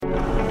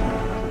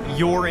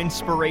Your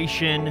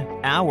inspiration,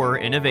 our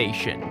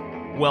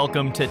innovation.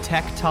 Welcome to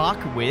Tech Talk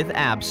with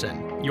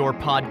Absen, your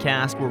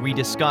podcast where we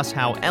discuss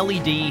how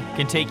LED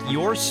can take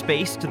your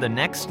space to the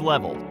next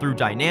level through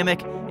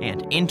dynamic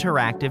and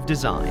interactive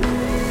design.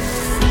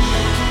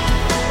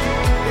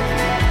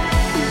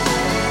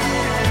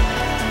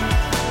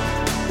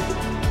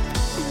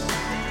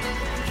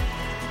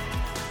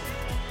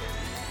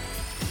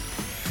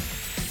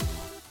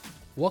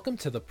 Welcome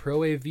to the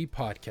Pro AV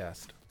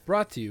Podcast,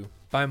 brought to you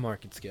by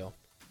MarketScale.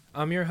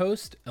 I'm your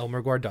host,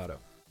 Elmer Guardado.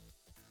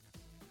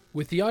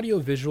 With the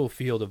audio-visual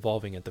field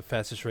evolving at the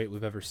fastest rate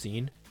we've ever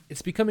seen,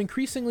 it's become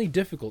increasingly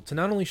difficult to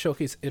not only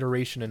showcase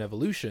iteration and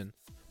evolution,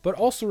 but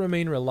also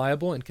remain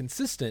reliable and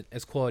consistent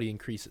as quality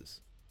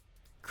increases.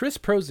 Chris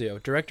Prozio,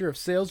 Director of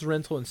Sales,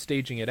 Rental, and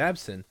Staging at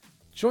Absen,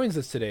 joins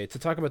us today to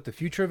talk about the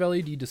future of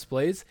LED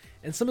displays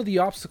and some of the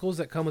obstacles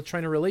that come with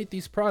trying to relate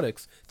these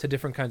products to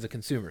different kinds of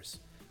consumers.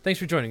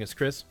 Thanks for joining us,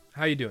 Chris.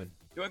 How you doing?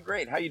 Doing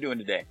great. How you doing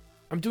today?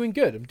 I'm doing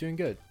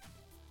good.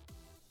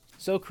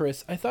 So,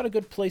 Chris, I thought a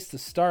good place to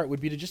start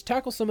would be to just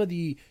tackle some of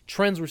the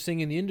trends we're seeing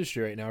in the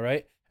industry right now,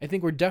 right? I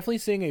think we're definitely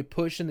seeing a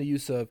push in the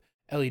use of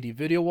LED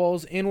video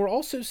walls, and we're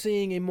also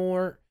seeing a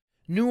more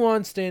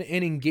nuanced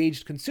and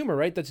engaged consumer,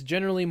 right? That's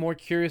generally more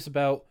curious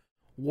about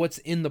what's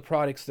in the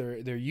products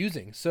they're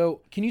using.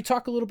 So, can you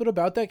talk a little bit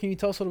about that? Can you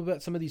tell us a little bit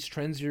about some of these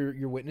trends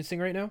you're witnessing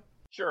right now?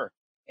 Sure.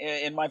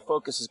 And my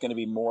focus is going to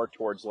be more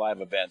towards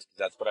live events because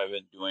that's what I've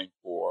been doing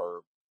for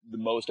the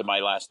most of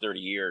my last 30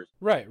 years.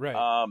 Right.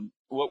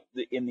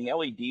 In the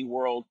LED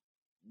world,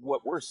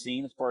 what we're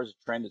seeing as far as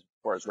a trend, as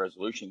far as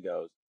resolution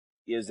goes,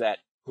 is that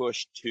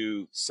push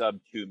to sub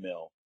 2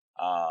 mil.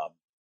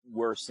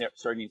 We're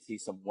starting to see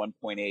some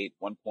 1.8,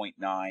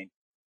 1.9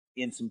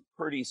 in some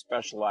pretty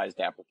specialized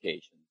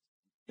applications.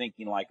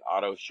 Thinking like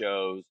auto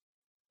shows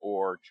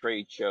or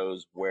trade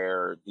shows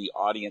where the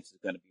audience is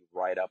going to be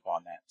right up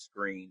on that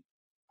screen.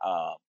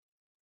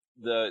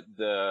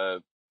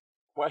 The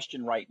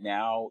question right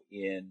now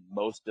in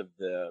most of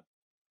the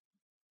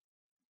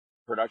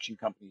production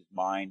companies'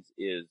 minds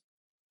is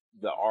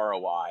the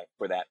ROI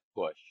for that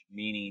push,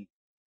 meaning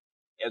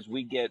as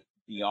we get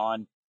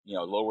beyond,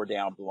 lower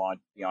down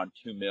beyond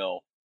 2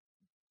 mil,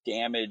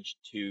 damage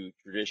to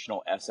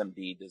traditional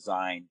SMD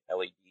design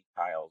LED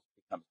tiles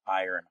becomes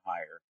higher and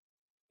higher.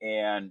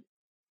 And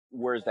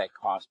where's that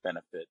cost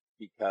benefit?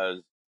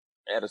 Because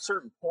at a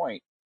certain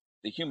point,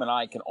 the human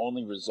eye can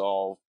only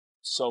resolve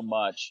so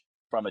much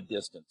from a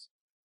distance.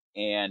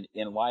 And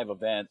in live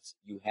events,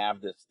 you have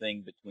this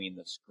thing between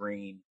the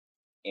screen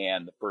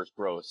and the first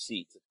row of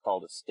seats. It's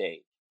called a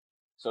stage.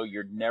 So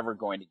you're never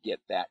going to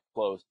get that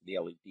close to the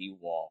LED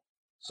wall.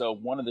 So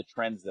one of the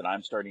trends that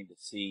I'm starting to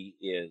see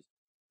is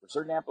for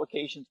certain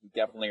applications, we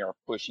definitely are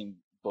pushing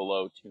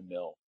below 2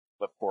 mil.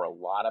 But for a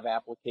lot of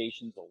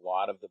applications, a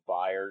lot of the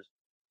buyers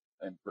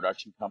and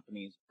production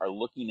companies are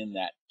looking in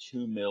that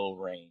 2 mil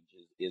range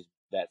is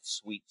that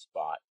sweet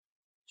spot.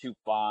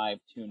 2.5,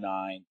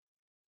 2.9.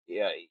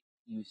 Yeah,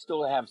 you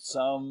still have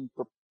some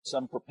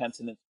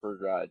propensity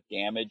for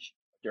damage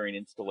during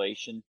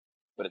installation,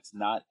 but it's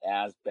not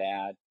as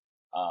bad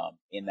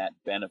in that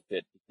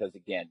benefit because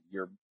again,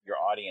 your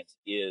audience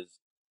is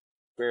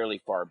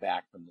fairly far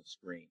back from the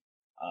screen.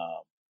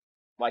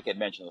 Like I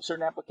mentioned, with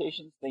certain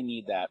applications they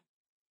need that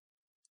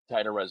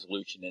tighter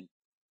resolution, and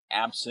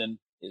Absen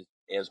is,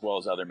 as well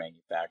as other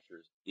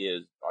manufacturers,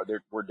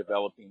 we're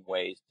developing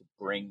ways to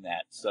bring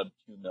that sub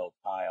 2 mil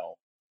tile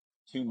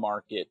to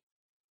market,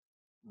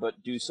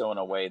 but do so in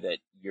a way that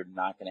you're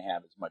not going to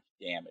have as much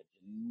damage.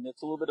 And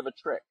it's a little bit of a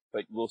trick,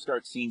 but we'll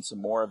start seeing some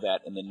more of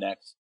that in the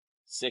next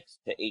 6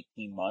 to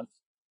 18 months.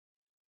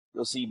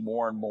 You'll see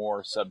more and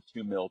more sub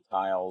 2 mil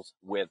tiles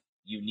with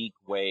unique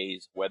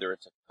ways, whether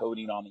it's a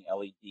coating on the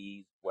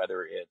LEDs,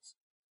 whether it's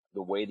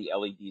the way the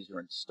LEDs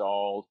are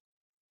installed,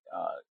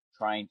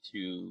 trying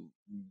to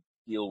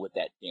deal with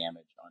that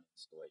damage on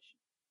installation.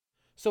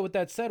 So with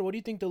that said, what do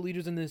you think the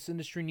leaders in this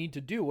industry need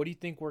to do? What do you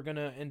think we're going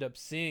to end up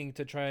seeing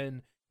to try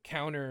and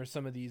counter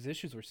some of these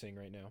issues we're seeing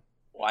right now?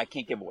 Well, I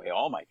can't give away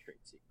all my trade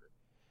secrets,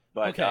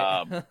 but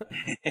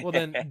okay. Well,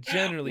 then,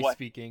 generally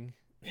speaking,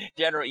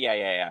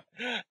 yeah.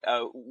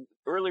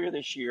 Earlier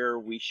this year,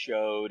 we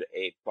showed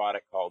a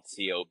product called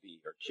COB,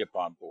 or chip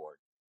on board,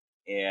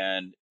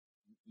 and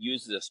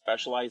uses a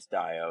specialized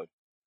diode.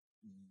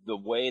 The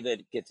way that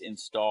it gets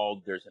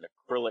installed, there's an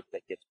acrylic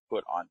that gets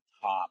put on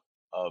top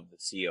of the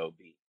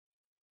COB,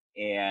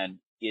 and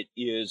it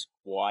is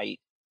quite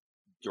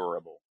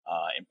durable.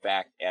 In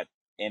fact, at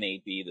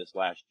NAB this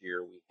last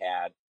year, we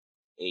had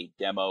a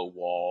demo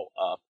wall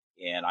up,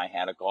 and I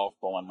had a golf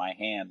ball in my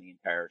hand the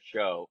entire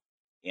show,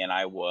 and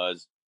I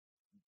was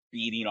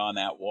beating on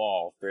that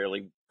wall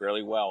fairly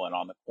well and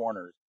on the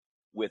corners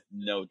with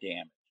no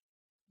damage.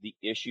 The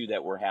issue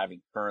that we're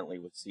having currently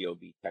with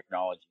COB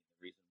technology,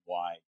 the reason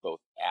why both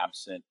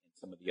Absen and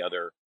some of the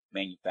other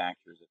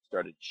manufacturers have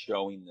started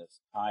showing this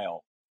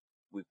tile,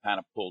 we've kind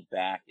of pulled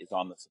back, is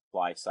on the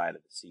supply side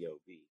of the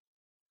COB.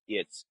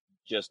 It's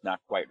just not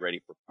quite ready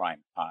for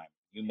prime time.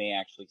 You may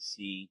actually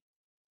see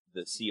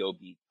the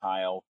COB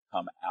tile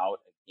come out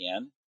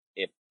again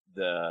if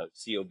the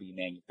COB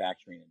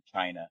manufacturing in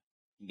China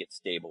can get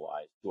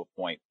stabilized to a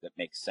point that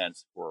makes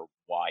sense for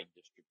wide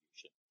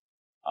distribution.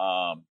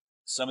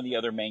 Some of the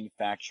other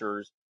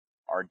manufacturers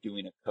are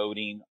doing a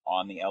coating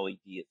on the LED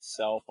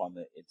itself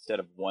instead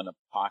of one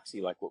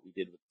epoxy like what we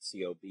did with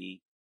the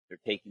COB. They're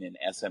taking an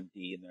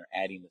SMD and they're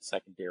adding the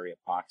secondary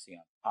epoxy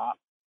on top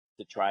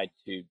to try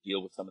to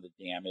deal with some of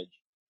the damage.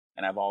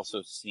 And I've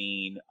also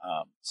seen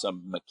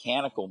some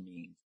mechanical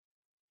means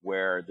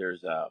where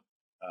there's a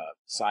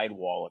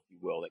sidewall, if you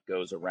will, that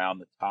goes around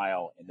the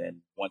tile, and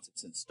then once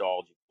it's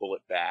installed, you pull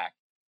it back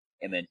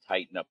and then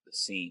tighten up the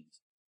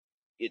seams.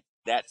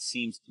 That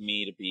seems to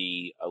me to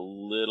be a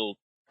little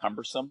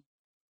cumbersome.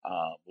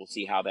 We'll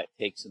see how that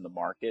takes in the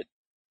market.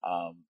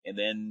 And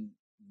then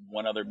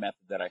one other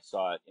method that I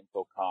saw at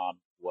Infocom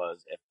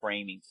was a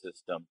framing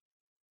system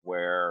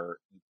where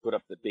you put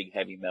up the big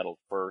heavy metal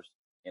first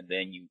and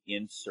then you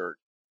insert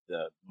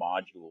the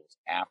modules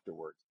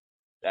afterwards.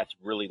 That's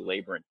really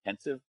labor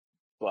intensive,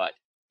 but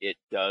it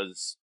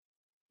does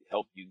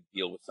help you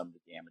deal with some of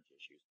the damage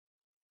issues.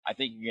 I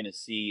think you're going to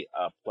see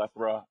a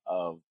plethora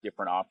of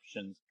different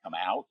options come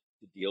out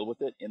to deal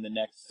with it in the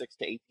next 6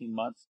 to 18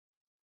 months.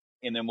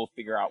 And then we'll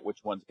figure out which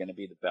one's going to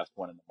be the best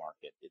one in the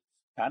market. It's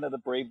kind of the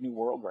brave new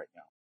world right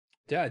now.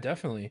 Yeah,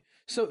 definitely.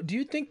 So do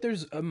you think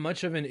there's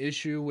much of an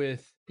issue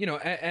with,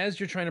 as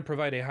you're trying to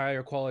provide a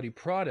higher quality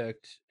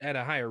product at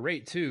a higher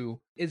rate too,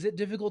 is it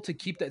difficult to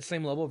keep that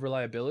same level of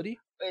reliability?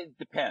 It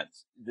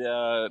depends.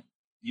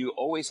 You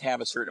always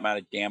have a certain amount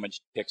of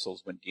damaged pixels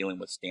when dealing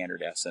with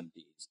standard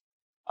SMDs.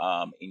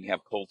 And you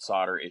have cold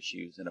solder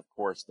issues. And of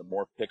course, the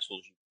more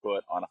pixels you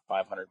put on a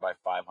 500 by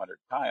 500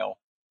 tile,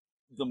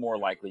 the more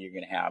likely you're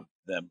going to have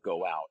them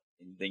go out.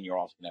 And then you're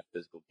also going to have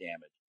physical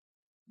damage.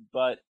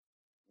 But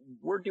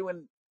we're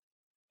doing,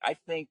 I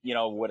think,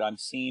 what I'm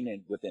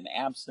seeing within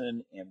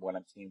Absen and what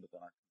I'm seeing within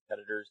our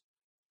competitors,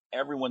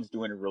 everyone's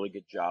doing a really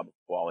good job of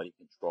quality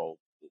control.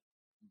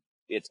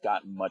 It's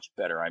gotten much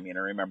better. I mean,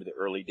 I remember the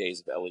early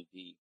days of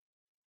LED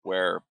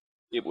where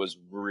it was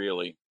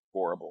really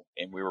horrible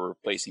and we were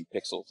replacing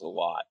pixels a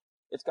lot.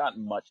 It's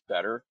gotten much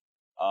better.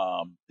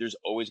 There's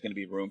always going to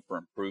be room for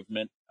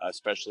improvement,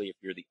 especially if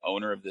you're the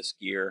owner of this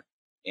gear.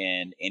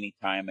 And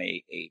anytime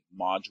a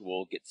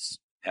module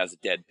has a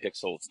dead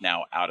pixel, it's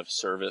now out of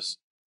service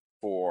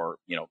for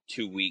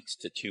 2 weeks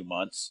to 2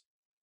 months.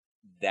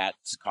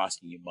 That's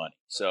costing you money.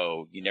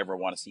 So you never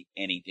want to see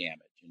any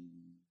damage. And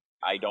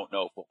I don't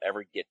know if we'll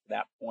ever get to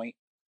that point.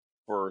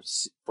 For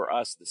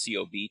us, the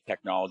COB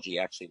technology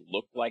actually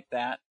looked like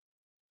that.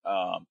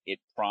 It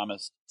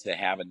promised to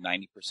have a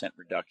 90%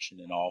 reduction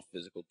in all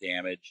physical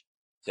damage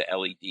to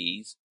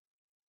LEDs.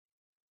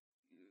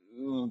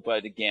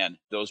 But again,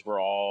 those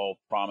were all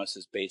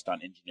promises based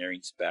on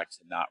engineering specs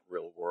and not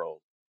real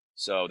world.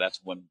 So that's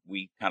when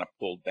we kind of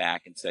pulled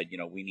back and said,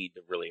 we need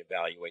to really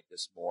evaluate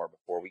this more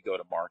before we go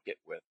to market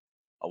with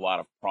a lot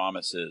of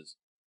promises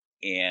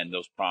and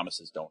those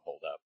promises don't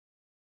hold up.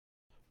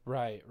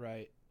 Right.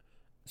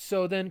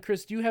 So then,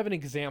 Chris, do you have an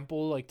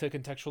example, like to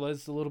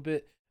contextualize a little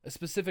bit, a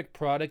specific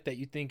product that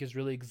you think is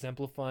really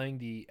exemplifying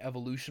the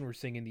evolution we're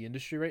seeing in the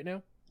industry right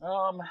now?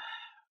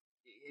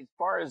 As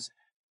far as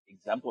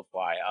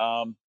exemplify,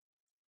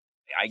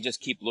 I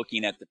just keep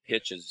looking at the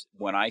pitches.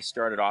 When I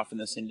started off in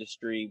this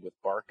industry with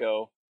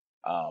Barco,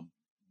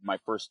 my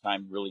first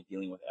time really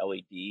dealing with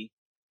LED,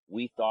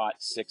 we thought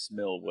 6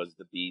 mil was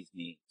the bee's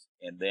knees.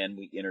 And then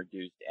we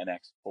introduced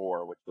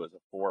NX4, which was a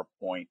 4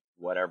 point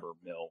whatever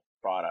mil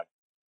product,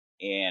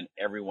 and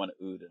everyone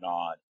oohed and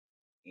awed.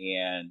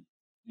 And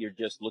you're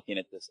just looking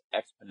at this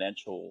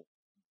exponential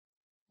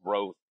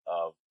growth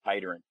of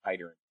tighter and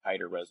tighter and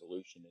tighter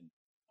resolution. And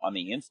on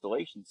the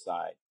installation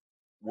side,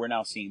 we're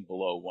now seeing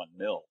below 1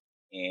 mil.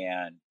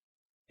 And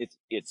it's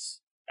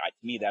to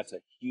me, that's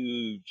a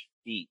huge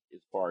feat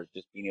as far as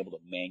just being able to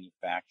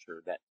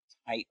manufacture that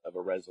tight of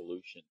a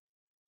resolution.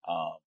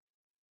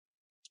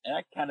 And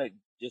I kind of,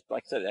 just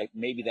like I said,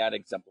 maybe that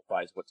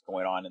exemplifies what's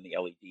going on in the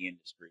LED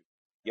industry.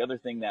 The other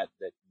thing that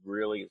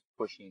really is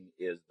pushing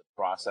is the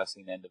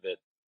processing end of it.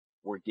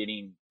 We're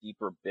getting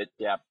deeper bit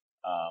depth.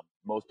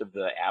 Most of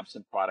the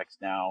Absen products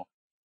now,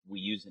 we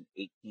use an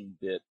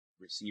 18-bit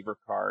receiver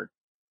card.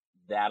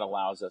 That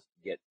allows us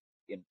to get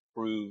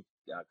improved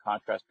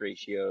contrast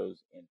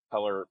ratios and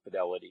color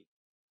fidelity,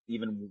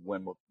 even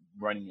when we're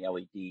running the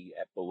LED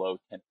at below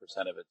 10%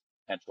 of its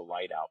potential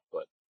light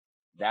output.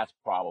 That's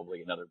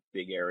probably another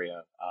big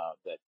area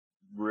that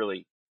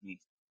really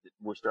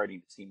we're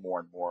starting to see more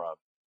and more of,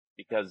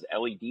 because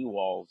LED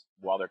walls,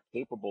 while they're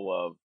capable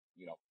of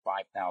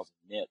 5,000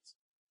 nits,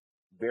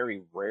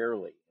 very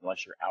rarely,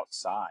 unless you're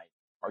outside,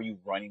 are you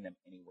running them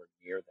anywhere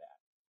near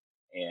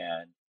that.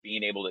 And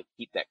being able to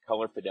keep that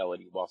color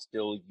fidelity while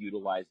still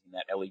utilizing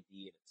that LED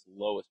at its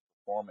lowest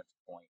performance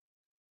point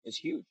is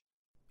huge.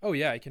 Oh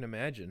yeah, I can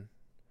imagine.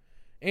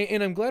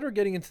 And I'm glad we're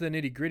getting into the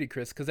nitty gritty,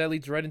 Chris, because that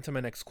leads right into my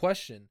next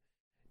question.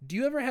 Do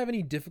you ever have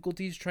any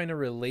difficulties trying to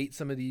relate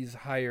some of these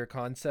higher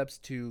concepts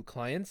to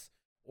clients?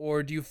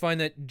 Or do you find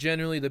that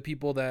generally the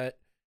people that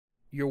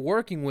you're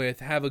working with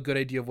have a good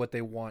idea of what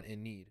they want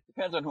and need?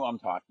 Depends on who I'm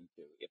talking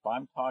to. If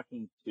I'm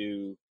talking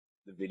to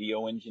the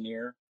video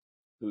engineer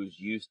who's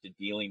used to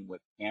dealing with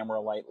camera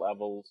light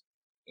levels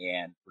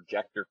and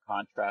projector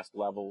contrast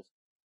levels,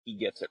 he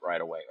gets it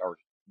right away, or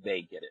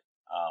they get it.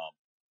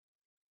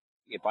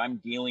 If I'm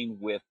dealing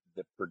with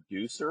the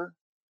producer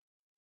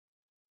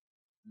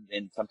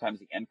and sometimes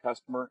the end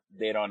customer,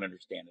 they don't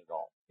understand it at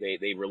all.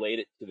 They relate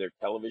it to their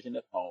television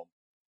at home,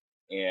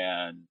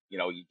 and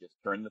you just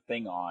turn the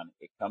thing on,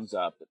 it comes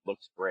up, it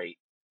looks great,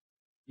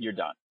 you're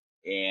done.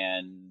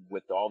 And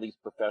with all these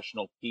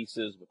professional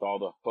pieces, with all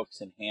the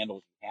hooks and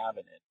handles you have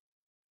in it,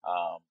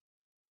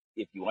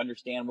 if you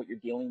understand what you're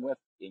dealing with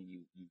and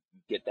you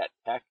get that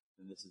tech,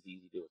 then this is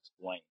easy to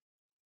explain.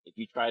 If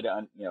you try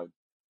to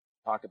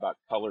talk about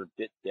color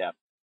bit depth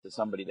to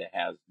somebody that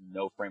has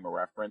no frame of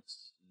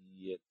reference,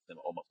 it's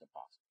almost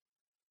impossible.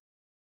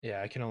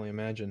 Yeah, I can only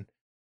imagine.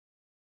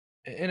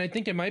 And I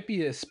think it might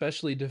be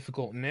especially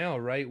difficult now,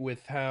 right,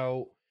 with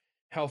how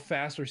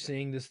fast we're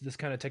seeing this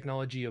kind of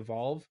technology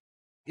evolve.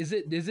 Is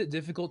it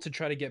difficult to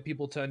try to get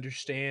people to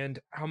understand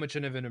how much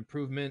of an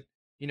improvement,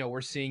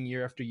 we're seeing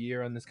year after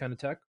year on this kind of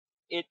tech?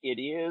 It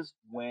is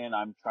when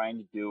I'm trying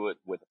to do it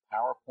with a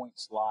PowerPoint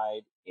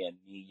slide and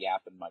me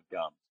yapping my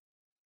gums.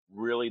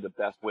 Really the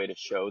best way to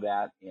show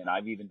that, and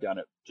I've even done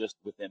it just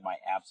within my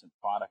Absent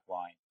product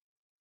line,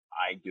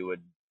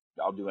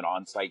 I'll do an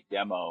on-site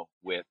demo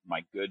with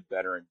my good,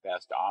 better, and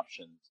best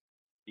options,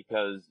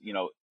 because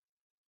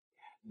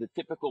the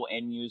typical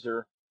end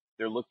user,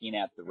 they're looking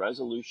at the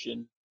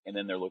resolution and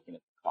then they're looking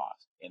at the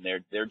cost, and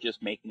they're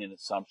just making an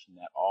assumption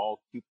that all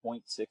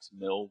 2.6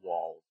 mil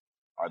walls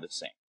are the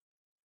same,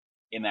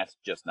 and that's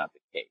just not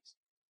the case.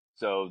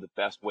 So the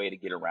best way to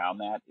get around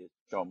that is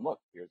to show them, look,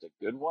 here's a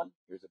good one,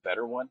 here's a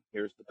better one,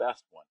 here's the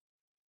best one,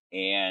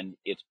 and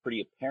it's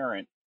pretty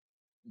apparent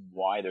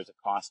why there's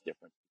a cost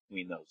difference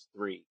between those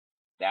three.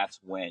 That's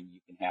when you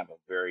can have a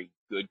very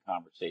good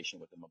conversation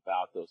with them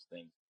about those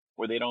things,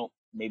 where they don't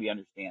maybe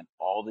understand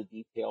all the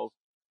details,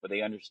 but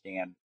they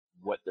understand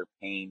what they're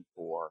paying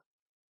for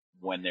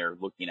when they're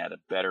looking at a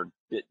better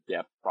bit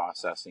depth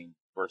processing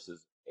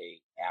versus a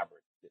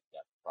average bit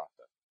depth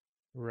processing.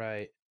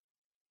 Right.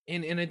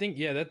 And I think,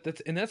 yeah,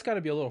 that's got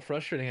to be a little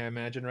frustrating, I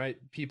imagine, right?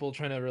 People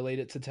trying to relate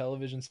it to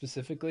television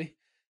specifically.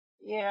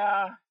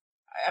 Yeah,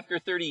 after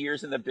 30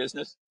 years in the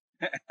business,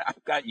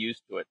 I've got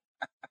used to it.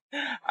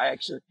 I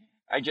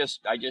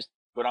just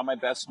put on my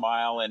best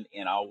smile and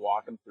I'll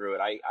walk them through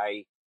it.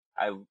 I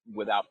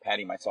without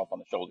patting myself on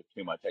the shoulder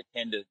too much, I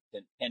tend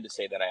to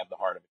say that I have the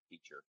heart of a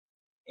teacher,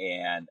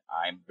 and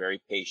I'm very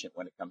patient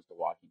when it comes to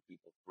walking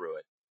people through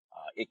it.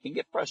 It can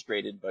get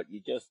frustrated, but you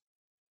just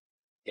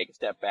take a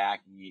step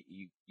back and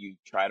you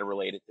try to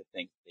relate it to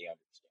things that they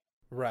understand.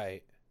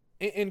 Right.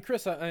 And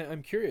Chris,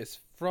 I'm curious,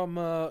 from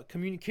a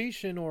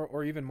communication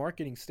or even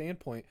marketing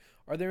standpoint,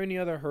 are there any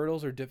other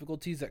hurdles or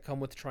difficulties that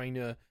come with trying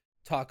to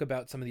talk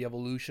about some of the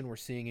evolution we're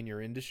seeing in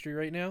your industry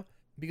right now?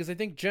 Because I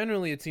think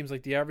generally it seems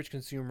like the average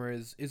consumer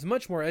is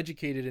much more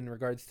educated in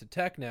regards to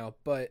tech now,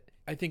 but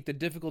I think the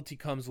difficulty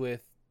comes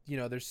with,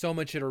 there's so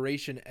much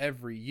iteration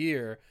every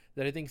year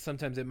that I think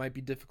sometimes it might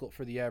be difficult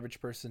for the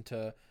average person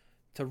to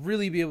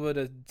really be able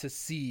to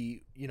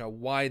see,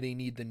 why they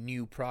need the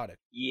new product.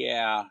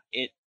 Yeah,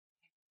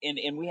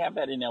 and we have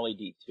that in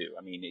LED too.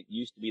 I mean, it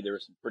used to be there were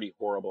some pretty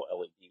horrible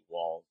LED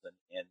walls,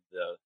 and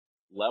the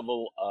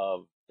level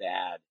of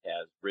bad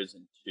has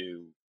risen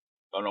to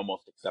an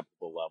almost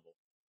acceptable level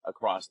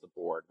across the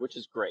board, which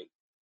is great.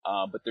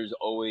 But there's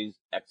always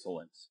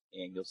excellence,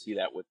 and you'll see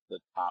that with the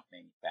top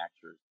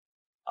manufacturers.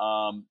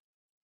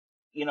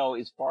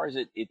 As far as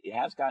it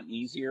has gotten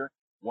easier.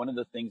 One of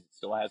the things that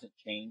still hasn't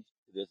changed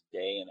to this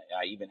day, and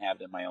I even have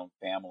it in my own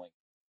family,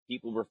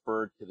 people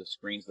refer to the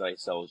screens that I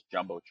sell as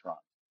Jumbotron,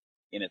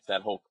 and it's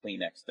that whole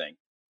Kleenex thing.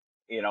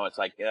 It's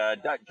like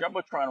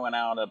Jumbotron went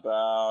out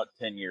about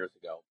 10 years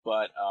ago,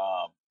 but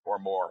or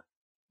more,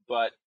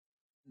 but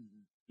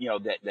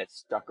that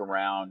stuck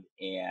around,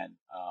 and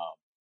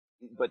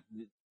but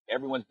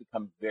everyone's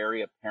become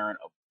very apparent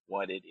of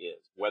what it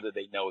is. Whether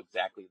they know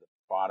exactly the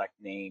product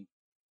name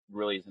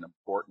really isn't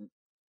important.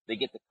 They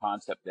get the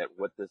concept that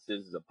what this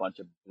is a bunch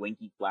of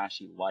blinky,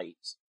 flashy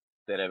lights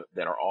that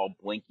are all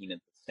blinking at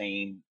the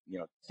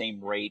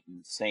same rate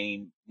and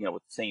same,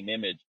 with the same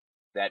image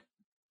that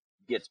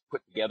gets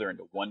put together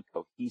into one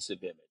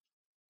cohesive image.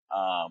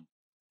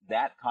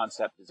 That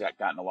concept has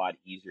gotten a lot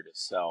easier to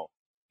sell.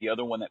 The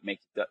other one that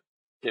makes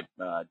it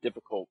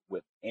difficult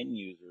with end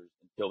users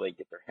until they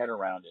get their head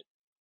around it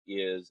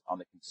is on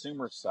the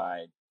consumer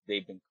side.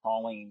 They've been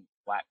calling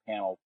flat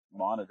panel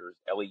monitors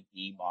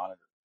LED monitors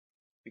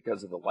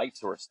because of the light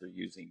source they're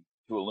using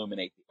to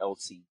illuminate the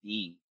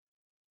LCD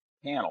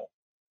panel,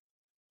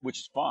 which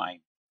is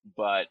fine.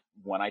 But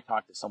when I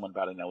talk to someone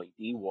about an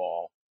LED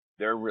wall,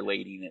 they're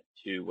relating it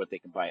to what they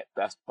can buy at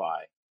Best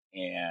Buy.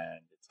 And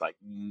it's like,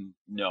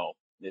 no,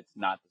 it's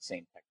not the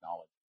same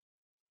technology.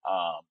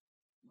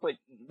 But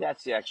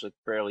that's actually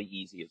fairly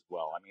easy as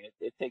well. I mean,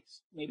 it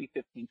takes maybe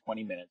 15,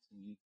 20 minutes,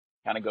 and you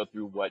kind of go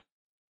through what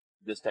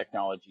this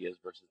technology is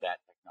versus that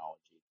technology.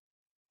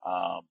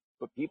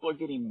 but people are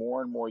getting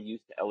more and more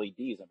used to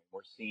LEDs. I mean,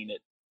 we're seeing it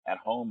at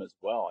home as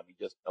well. I mean,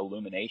 just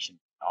illumination.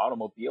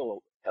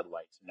 Automobile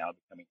headlights are now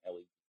becoming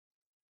LED.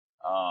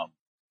 Um,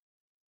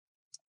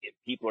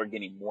 People are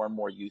getting more and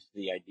more used to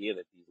the idea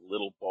that these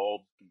little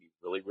bulbs can be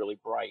really, really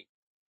bright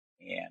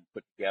and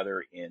put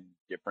together in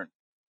different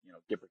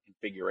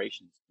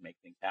configurations to make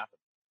things happen.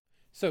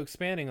 So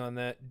expanding on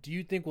that, do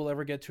you think we'll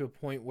ever get to a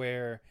point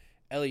where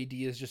LED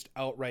is just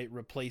outright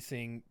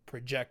replacing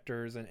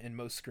projectors and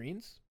most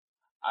screens?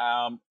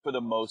 For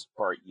the most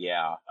part,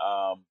 yeah.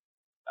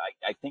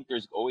 I think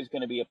there's always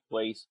going to be a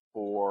place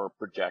for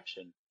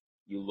projection.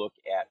 You look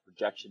at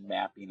projection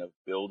mapping of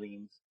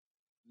buildings,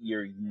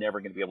 you're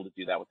never going to be able to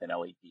do that with an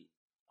LED.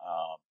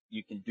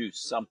 You can do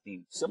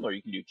something similar.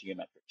 You can do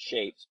geometric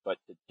shapes, but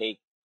to take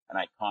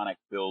an iconic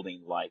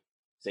building like,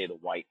 say, the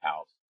White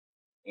House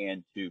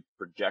and to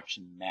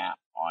projection map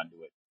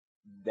onto it,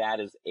 that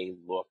is a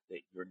look that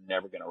you're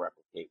never going to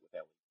replicate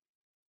with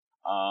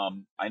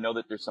LED. I know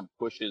that there's some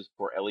pushes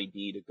for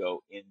LED to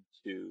go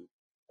into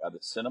the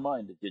cinema,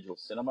 into digital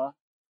cinema,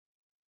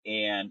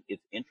 and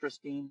it's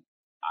interesting.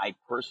 I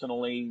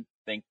personally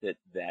think that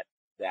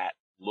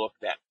look,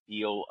 that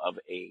feel of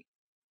a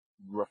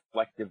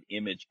reflective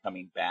image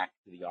coming back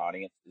to the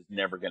audience is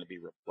never going to be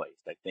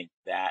replaced. I think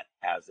that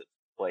has its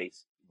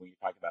place when you're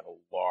talking about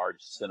a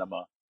large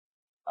cinema.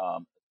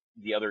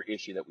 The other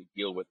issue that we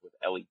deal with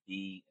LED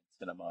in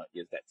cinema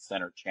is that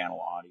center channel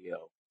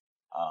audio,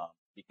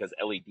 because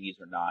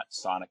LEDs are not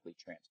sonically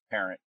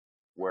transparent,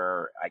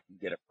 where I can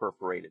get a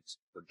perforated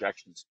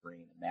projection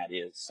screen, and that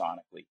is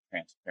sonically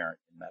transparent,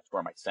 and that's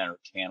where my center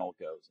channel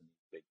goes in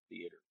these big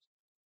theaters.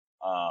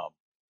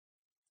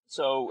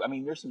 So, I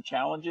mean, there's some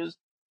challenges,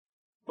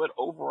 but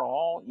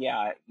overall,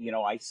 yeah,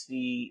 I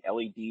see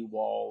LED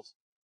walls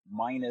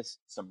minus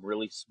some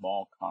really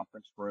small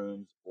conference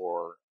rooms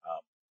or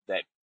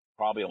that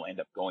probably will end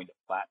up going to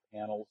flat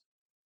panels.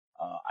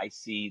 I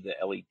see the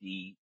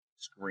LED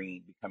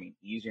screen becoming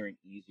easier and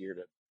easier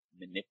to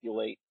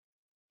manipulate,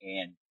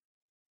 and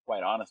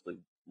quite honestly,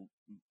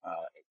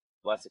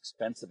 less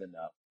expensive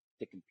enough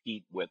to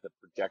compete with a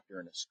projector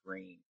and a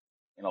screen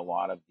in a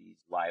lot of these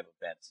live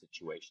event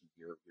situations,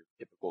 your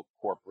typical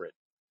corporate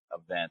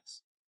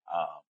events.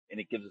 And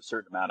it gives a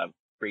certain amount of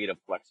creative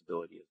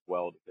flexibility as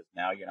well, because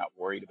now you're not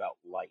worried about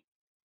light.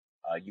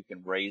 You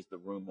can raise the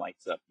room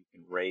lights up. You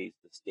can raise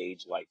the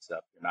stage lights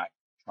up. You're not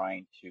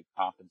trying to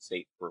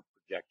compensate for a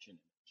projection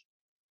image,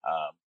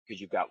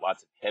 because you've got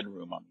lots of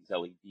headroom on these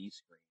LED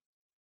screens,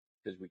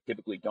 because we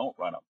typically don't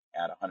run them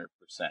at 100%.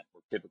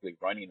 We're typically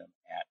running them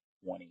at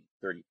 20,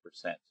 30%.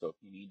 So if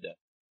you need to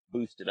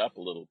boost it up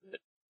a little bit,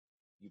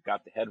 you've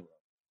got the headroom.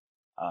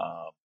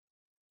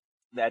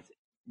 That's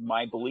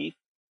my belief,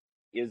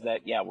 is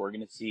that, yeah, we're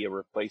going to see a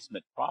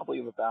replacement probably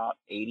of about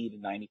 80 to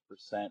 90%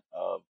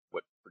 of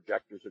what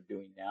projectors are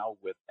doing now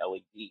with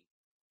LED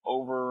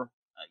over,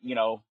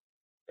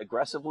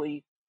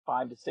 aggressively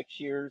 5 to 6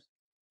 years,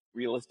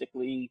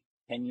 realistically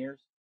 10 years.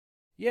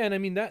 Yeah, and I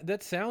mean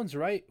that sounds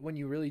right when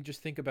you really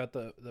just think about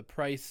the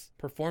price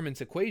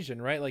performance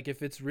equation, right? Like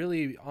if it's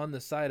really on the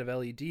side of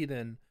LED,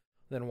 then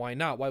why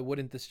not? Why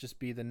wouldn't this just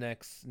be the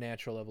next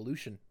natural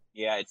evolution?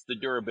 Yeah, it's the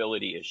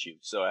durability issue.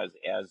 So as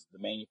the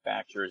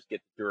manufacturers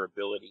get the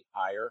durability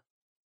higher,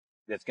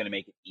 that's going to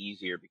make it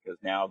easier, because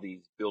now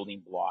these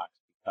building blocks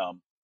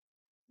become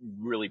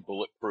really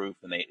bulletproof,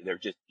 and they're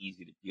just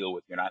easy to deal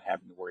with. You're not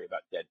having to worry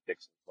about dead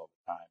pixels all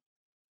the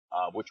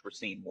time, which we're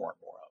seeing more and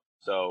more of.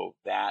 So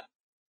that,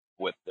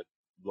 with the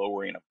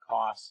lowering of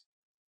costs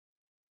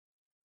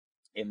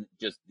and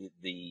just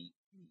the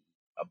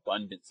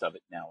abundance of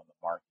it now in the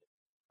market,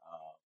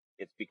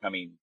 it's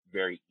becoming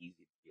very easy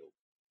to deal with.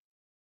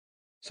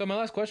 So my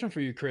last question for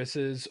you, Chris,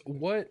 is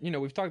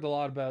we've talked a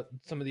lot about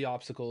some of the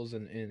obstacles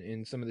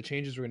and some of the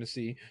changes we're going to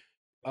see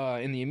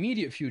in the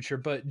immediate future,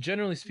 but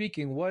generally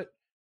speaking, what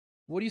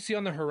do you see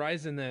on the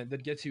horizon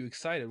that gets you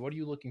excited? What are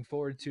you looking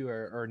forward to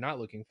or not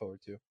looking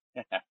forward to?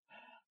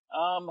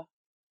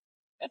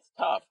 That's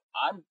tough.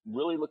 I'm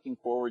really looking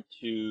forward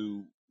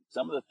to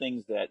some of the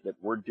things that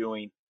we're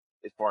doing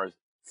as far as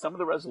some of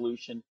the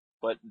resolution,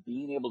 but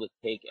being able to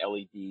take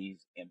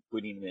LEDs and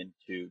putting them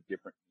into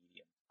different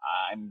mediums.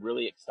 I'm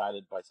really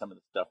excited by some of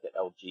the stuff that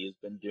LG has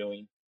been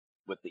doing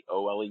with the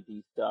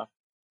OLED stuff.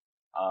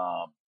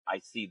 I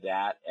see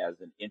that as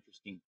an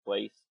interesting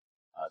place,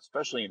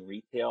 especially in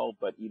retail,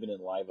 but even in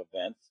live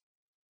events.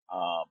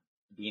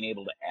 Being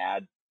able to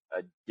add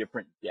a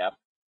different depth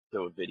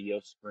to a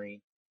video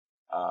screen,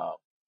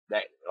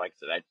 that, like I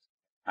said, that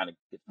kind of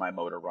gets my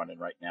motor running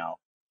right now.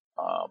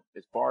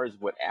 As far as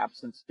what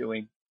Absent's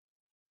doing,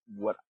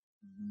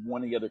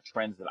 one of the other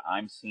trends that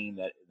I'm seeing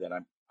that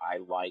I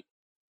like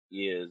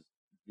is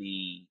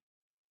the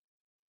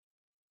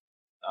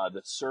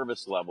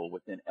service level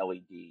within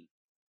LED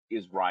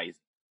is rising,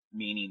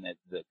 meaning that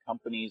the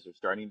companies are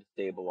starting to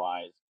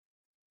stabilize.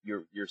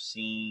 You're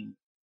seeing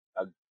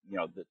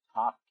the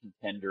top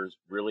contenders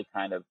really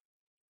kind of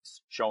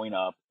showing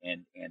up,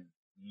 and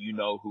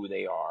who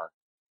they are.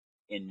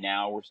 And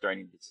now we're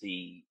starting to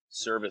see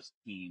service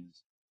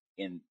teams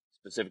in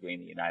specifically in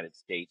the United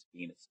States,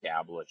 being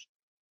established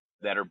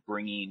that are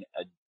bringing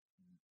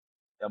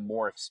a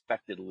more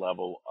expected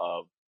level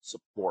of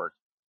support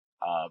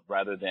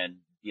rather than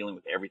dealing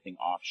with everything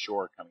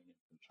offshore coming in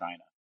from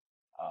China.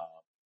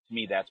 To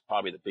me, that's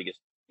probably the biggest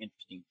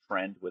interesting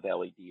trend with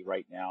LED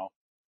right now,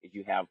 is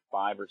you have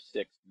 5 or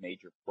 6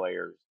 major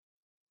players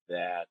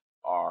that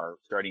are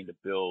starting to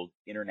build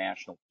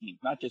international teams,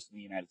 not just in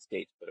the United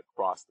States, but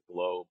across the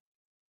globe.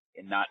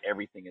 And not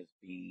everything is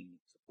being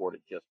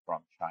supported just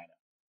from China.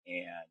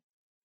 And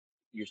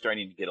you're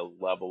starting to get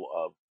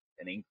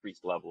an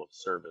increased level of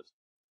service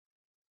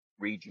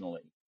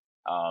regionally.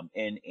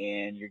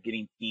 And you're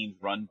getting teams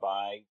run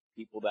by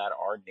people that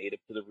are native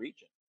to the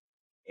region.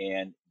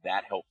 And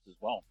that helps as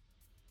well.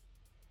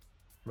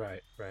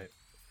 Right.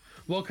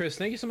 Well, Chris,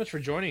 thank you so much for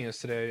joining us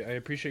today. I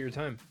appreciate your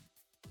time.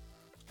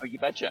 Oh, you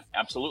betcha.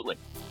 Absolutely.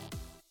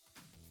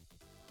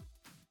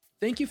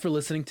 Thank you for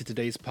listening to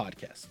today's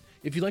podcast.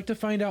 If you'd like to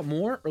find out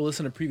more or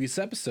listen to previous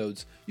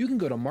episodes, you can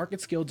go to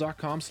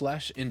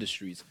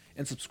marketscale.com/industries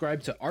and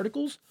subscribe to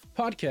articles,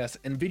 podcasts,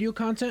 and video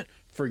content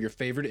for your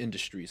favorite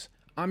industries.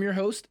 I'm your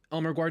host,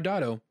 Elmer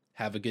Guardado.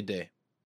 Have a good day.